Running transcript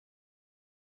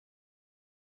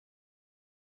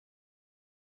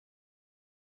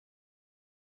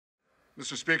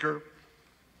Mr. Speaker,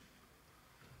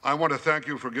 I want to thank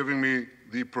you for giving me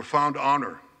the profound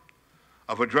honor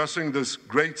of addressing this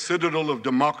great citadel of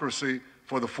democracy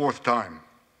for the fourth time.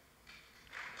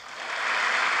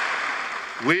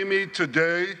 We meet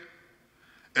today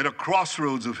at a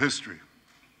crossroads of history.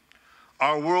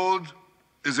 Our world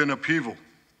is in upheaval.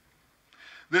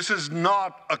 This is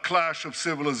not a clash of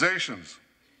civilizations.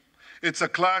 It's a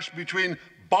clash between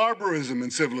barbarism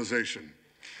and civilization.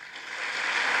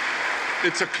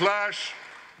 It's a clash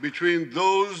between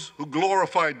those who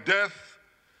glorify death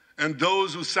and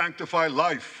those who sanctify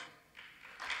life.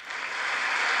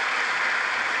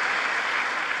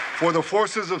 For the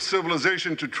forces of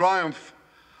civilization to triumph,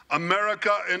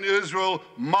 America and Israel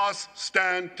must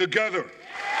stand together.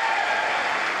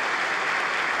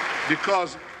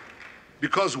 Because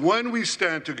when we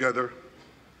stand together,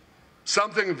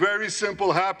 something very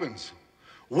simple happens.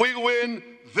 We win,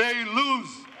 they lose.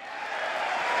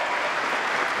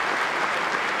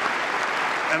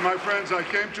 And my friends, I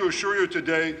came to assure you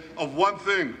today of one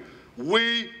thing: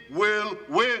 we will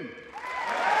win.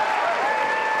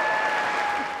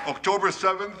 October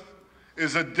 7th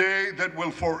is a day that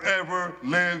will forever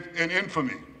live in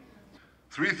infamy.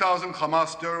 3,000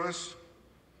 Hamas terrorists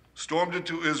stormed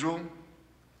into Israel.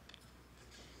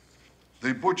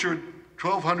 They butchered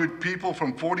 1,200 people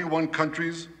from 41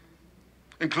 countries,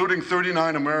 including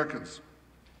 39 Americans.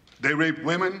 They raped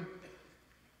women.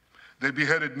 They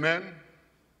beheaded men.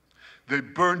 They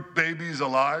burned babies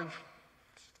alive.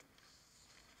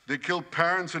 They killed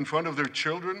parents in front of their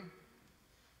children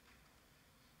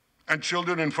and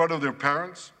children in front of their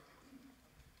parents.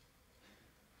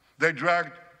 They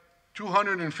dragged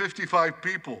 255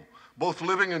 people, both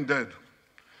living and dead,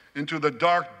 into the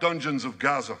dark dungeons of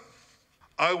Gaza.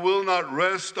 I will not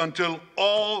rest until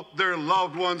all their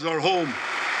loved ones are home.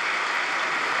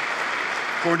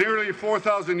 For nearly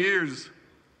 4,000 years,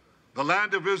 the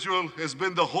land of Israel has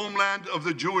been the homeland of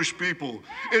the Jewish people.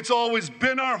 It's always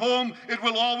been our home. It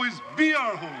will always be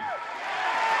our home.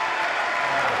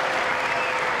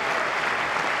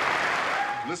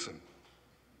 Listen,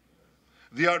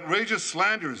 the outrageous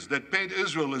slanders that paint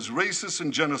Israel as racist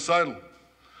and genocidal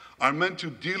are meant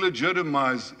to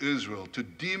delegitimize Israel, to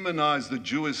demonize the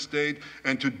Jewish state,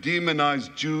 and to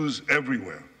demonize Jews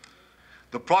everywhere.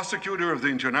 The prosecutor of the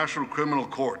International Criminal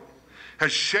Court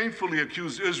has shamefully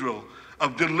accused Israel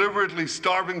of deliberately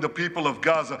starving the people of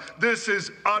Gaza. This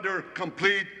is utter,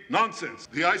 complete nonsense.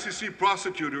 The ICC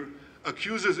prosecutor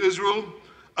accuses Israel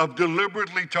of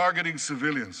deliberately targeting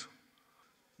civilians.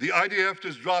 The IDF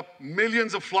has dropped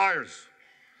millions of flyers,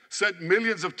 sent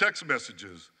millions of text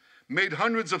messages, made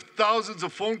hundreds of thousands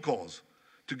of phone calls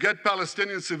to get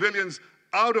Palestinian civilians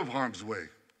out of harm's way.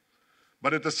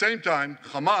 But at the same time,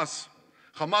 Hamas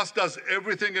does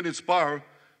everything in its power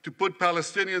to put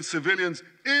Palestinian civilians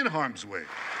in harm's way.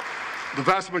 The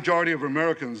vast majority of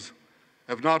Americans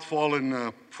have not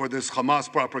fallen for this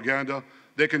Hamas propaganda.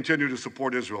 They continue to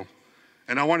support Israel.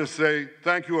 And I want to say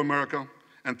thank you, America,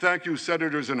 and thank you,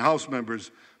 senators and House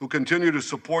members who continue to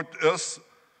support us,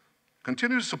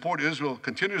 continue to support Israel,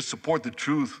 continue to support the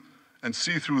truth, and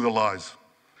see through the lies.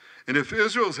 And if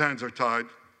Israel's hands are tied,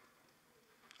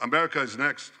 America is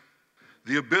next.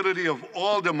 The ability of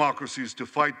all democracies to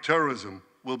fight terrorism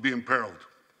will be imperiled.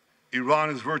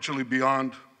 Iran is virtually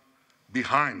behind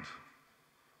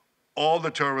all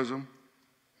the terrorism,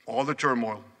 all the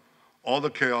turmoil, all the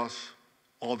chaos,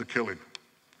 all the killing.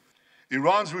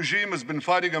 Iran's regime has been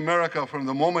fighting America from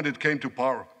the moment it came to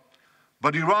power.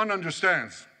 But Iran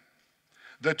understands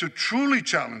that to truly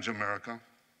challenge America,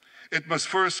 it must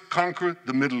first conquer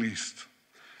the Middle East.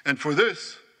 And for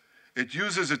this, it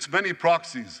uses its many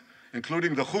proxies,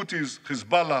 including the Houthis,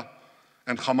 Hezbollah,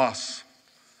 and Hamas.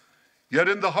 Yet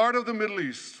in the heart of the Middle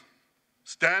East,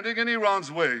 standing in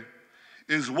Iran's way,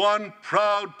 is one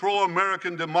proud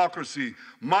pro-American democracy,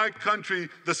 my country,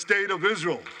 the State of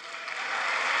Israel.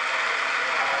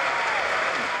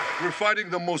 We're fighting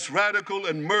the most radical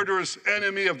and murderous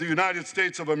enemy of the United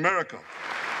States of America.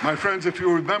 My friends, if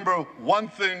you remember one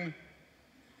thing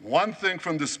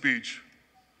from the speech,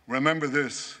 remember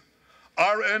this: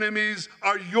 our enemies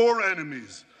are your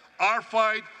enemies. Our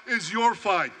fight is your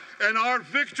fight, and our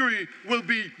victory will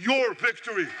be your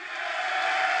victory.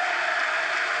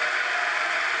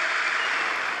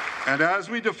 And as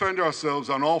we defend ourselves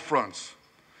on all fronts,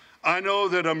 I know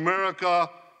that America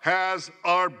has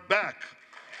our back,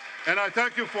 and I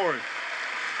thank you for it.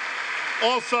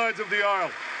 All sides of the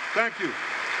aisle, thank you.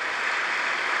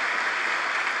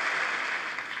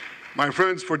 My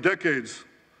friends, for decades,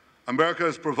 America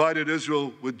has provided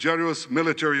Israel with generous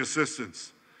military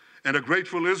assistance, and a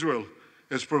grateful Israel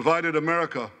has provided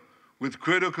America with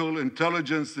critical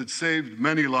intelligence that saved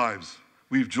many lives.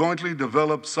 We've jointly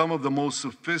developed some of the most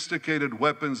sophisticated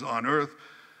weapons on earth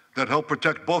that help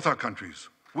protect both our countries.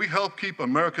 We help keep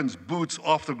Americans' boots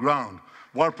off the ground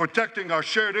while protecting our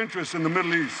shared interests in the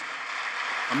Middle East.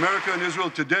 America and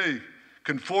Israel today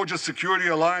can forge a security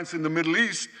alliance in the Middle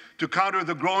East to counter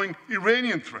the growing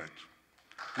Iranian threat.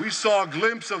 We saw a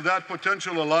glimpse of that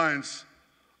potential alliance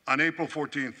on April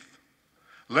 14th.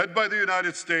 Led by the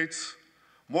United States,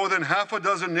 more than half a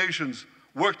dozen nations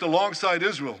worked alongside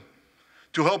Israel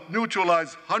to help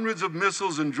neutralize hundreds of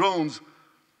missiles and drones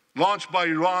launched by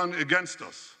Iran against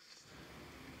us.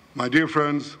 My dear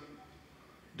friends,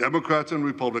 Democrats and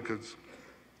Republicans,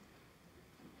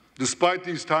 despite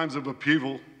these times of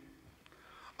upheaval,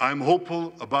 I'm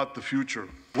hopeful about the future.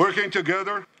 Working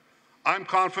together, I'm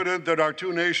confident that our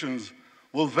two nations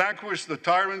will vanquish the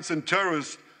tyrants and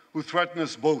terrorists who threaten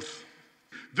us both.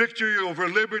 Victory over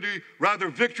liberty, rather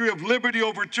victory of liberty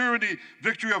over tyranny,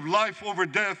 victory of life over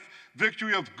death,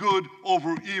 victory of good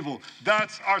over evil.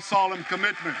 That's our solemn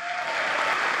commitment.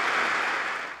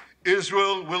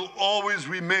 Israel will always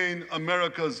remain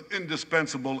America's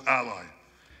indispensable ally.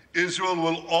 Israel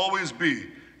will always be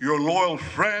your loyal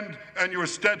friend and your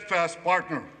steadfast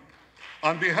partner.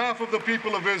 On behalf of the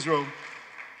people of Israel,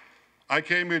 I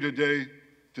came here today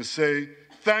to say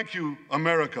thank you,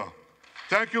 America.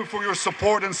 Thank you for your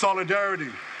support and solidarity.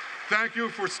 Thank you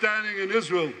for standing in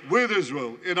Israel, with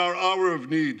Israel, in our hour of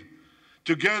need.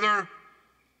 Together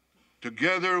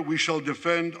we shall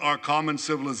defend our common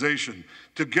civilization.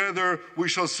 Together we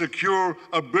shall secure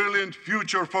a brilliant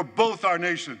future for both our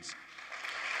nations.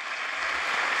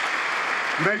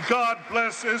 May God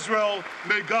bless Israel,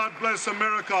 may God bless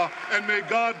America, and may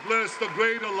God bless the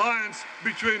great alliance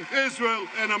between Israel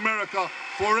and America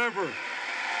forever.